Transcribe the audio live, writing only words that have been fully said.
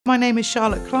My name is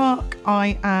Charlotte Clark.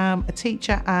 I am a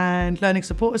teacher and learning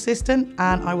support assistant,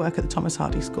 and I work at the Thomas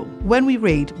Hardy School. When we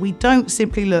read, we don't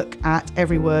simply look at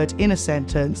every word in a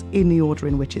sentence in the order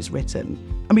in which it's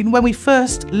written. I mean, when we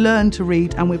first learn to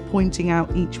read and we're pointing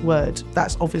out each word,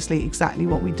 that's obviously exactly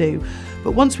what we do.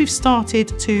 But once we've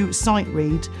started to sight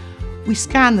read, we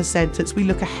scan the sentence, we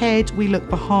look ahead, we look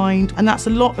behind, and that's a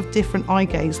lot of different eye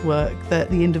gaze work that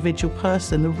the individual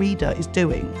person, the reader, is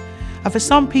doing. And for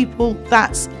some people,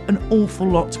 that's an awful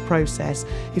lot to process.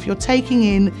 If you're taking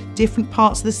in different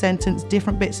parts of the sentence,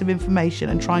 different bits of information,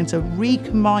 and trying to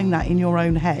recombine that in your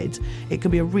own head, it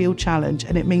can be a real challenge.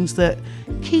 And it means that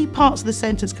key parts of the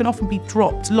sentence can often be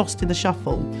dropped, lost in the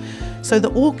shuffle. So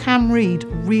the OrCam Read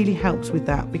really helps with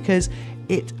that, because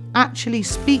it actually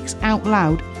speaks out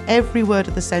loud every word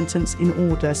of the sentence in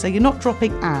order. So you're not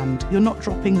dropping and, you're not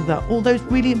dropping the, all those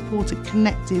really important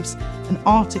connectives and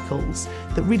articles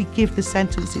that really give the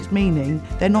sentence its meaning,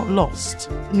 they're not lost.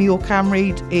 And the OrCam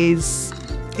Read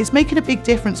it's making a big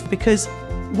difference, because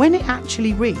when it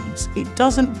actually reads, it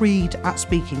doesn't read at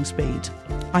speaking speed.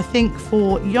 I think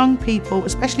for young people,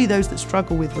 especially those that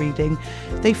struggle with reading,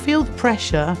 they feel the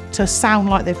pressure to sound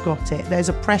like they've got it. There's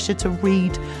a pressure to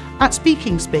read at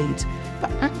speaking speed. But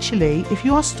actually, if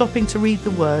you are stopping to read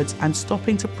the words and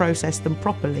stopping to process them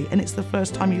properly, and it's the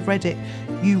first time you've read it,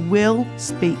 you will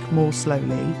speak more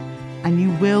slowly and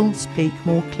you will speak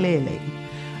more clearly.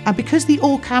 And because the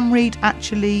OrCam Read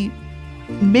actually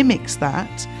mimics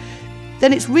that,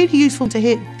 then it's really useful to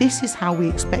hear, this is how we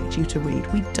expect you to read.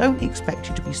 We don't expect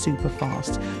you to be super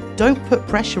fast. Don't put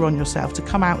pressure on yourself to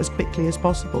come out as quickly as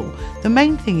possible. The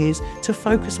main thing is to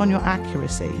focus on your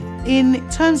accuracy. In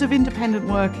terms of independent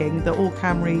working, the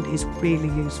OrCam Read is really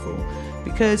useful,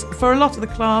 because for a lot of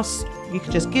the class, you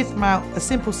can just give them out a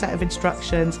simple set of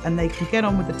instructions and they can get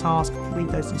on with the task, read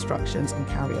those instructions and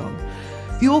carry on.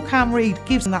 The OrCam Read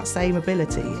gives them that same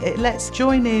ability. It lets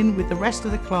join in with the rest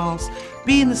of the class,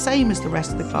 being the same as the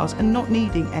rest of the class and not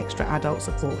needing extra adult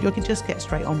support. You can just get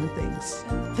straight on with things.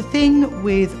 The thing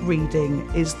with reading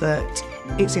is that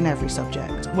it's in every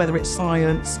subject, whether it's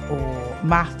science or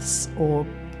maths or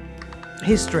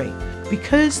history.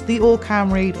 Because the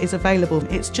OrCam Read is available,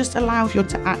 it's just allowed you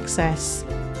to access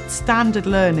standard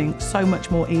learning so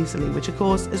much more easily, which of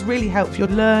course has really helped you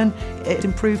learn, it's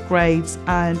improved grades,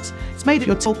 and it's made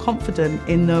you more confident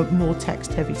in the more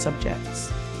text-heavy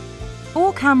subjects.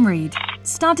 OrCam Read.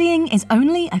 Studying is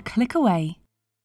only a click away.